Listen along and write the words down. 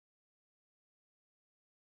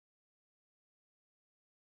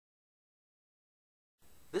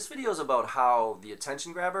This video is about how the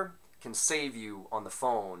attention grabber can save you on the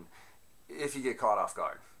phone if you get caught off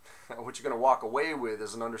guard. What you're going to walk away with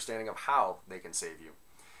is an understanding of how they can save you.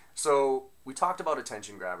 So we talked about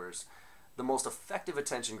attention grabbers. The most effective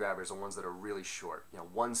attention grabbers are ones that are really short,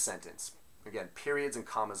 one sentence. Again, periods and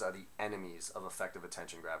commas are the enemies of effective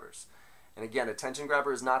attention grabbers. And again, attention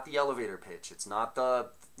grabber is not the elevator pitch. It's not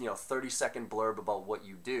the 30-second blurb about what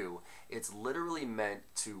you do. It's literally meant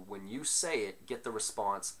to, when you say it, get the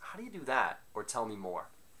response, how do you do that? Or tell me more.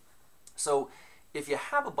 So if you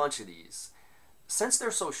have a bunch of these, since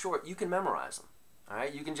they're so short, you can memorize them. All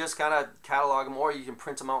right, you can just kind of catalog them, or you can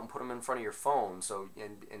print them out and put them in front of your phone. So,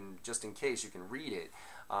 and just in case, you can read it,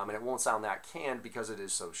 and it won't sound that canned because it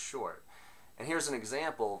is so short. And here's an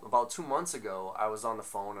example. About 2 months ago, I was on the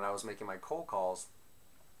phone and I was making my cold calls,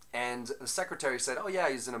 and the secretary said, "Oh yeah,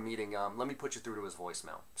 he's in a meeting. Let me put you through to his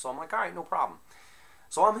voicemail." So I'm like, "All right, no problem."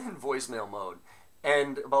 So I'm in voicemail mode,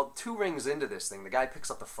 and about 2 rings into this thing, the guy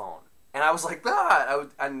picks up the phone. And I was like,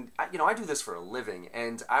 I do this for a living,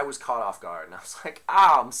 and I was caught off guard, and I was like,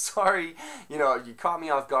 I'm sorry, you caught me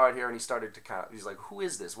off guard here, and he started to he's like, who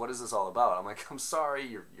is this? What is this all about? I'm like, I'm sorry,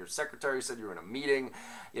 your secretary said you were in a meeting,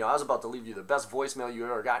 I was about to leave you the best voicemail you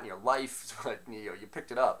ever got in your life, but, you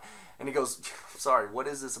picked it up. And he goes, sorry, what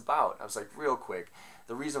is this about? I was like, real quick,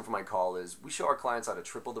 the reason for my call is we show our clients how to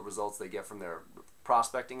triple the results they get from their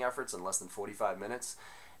prospecting efforts in less than 45 minutes.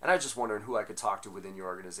 And I was just wondering who I could talk to within your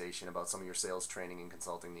organization about some of your sales training and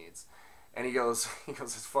consulting needs. And he goes,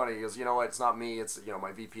 it's funny. He goes, you know what? It's not me. It's,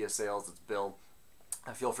 my VP of sales. It's Bill.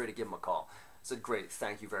 Feel free to give him a call. I said, great.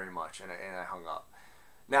 Thank you very much. And I hung up.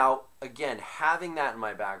 Now, again, having that in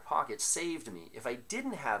my back pocket saved me. If I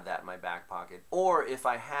didn't have that in my back pocket, or if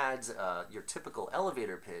I had your typical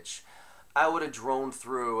elevator pitch, I would have droned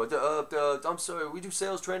through, I'm sorry, we do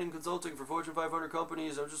sales training and consulting for Fortune 500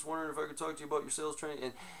 companies. I'm just wondering if I could talk to you about your sales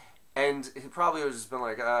training. And he probably would have just been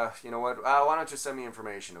like, you know what, why don't you send me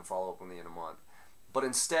information and follow up with me in a month. But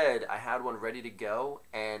instead, I had one ready to go,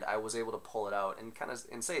 and I was able to pull it out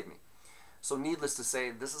and save me. So needless to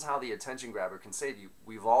say, this is how the attention grabber can save you.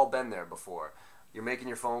 We've all been there before. You're making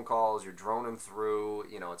your phone calls, you're droning through,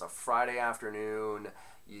 it's a Friday afternoon,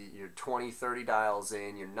 you're 20, 30 dials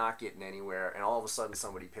in, you're not getting anywhere, and all of a sudden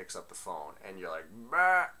somebody picks up the phone, and you're like,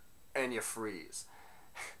 bah, and you freeze.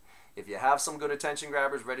 If you have some good attention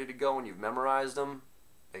grabbers ready to go and you've memorized them,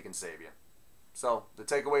 they can save you. So the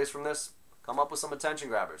takeaways from this, come up with some attention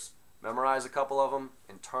grabbers. Memorize a couple of them,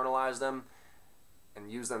 internalize them,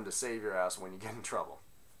 and use them to save your ass when you get in trouble.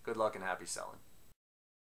 Good luck and happy selling.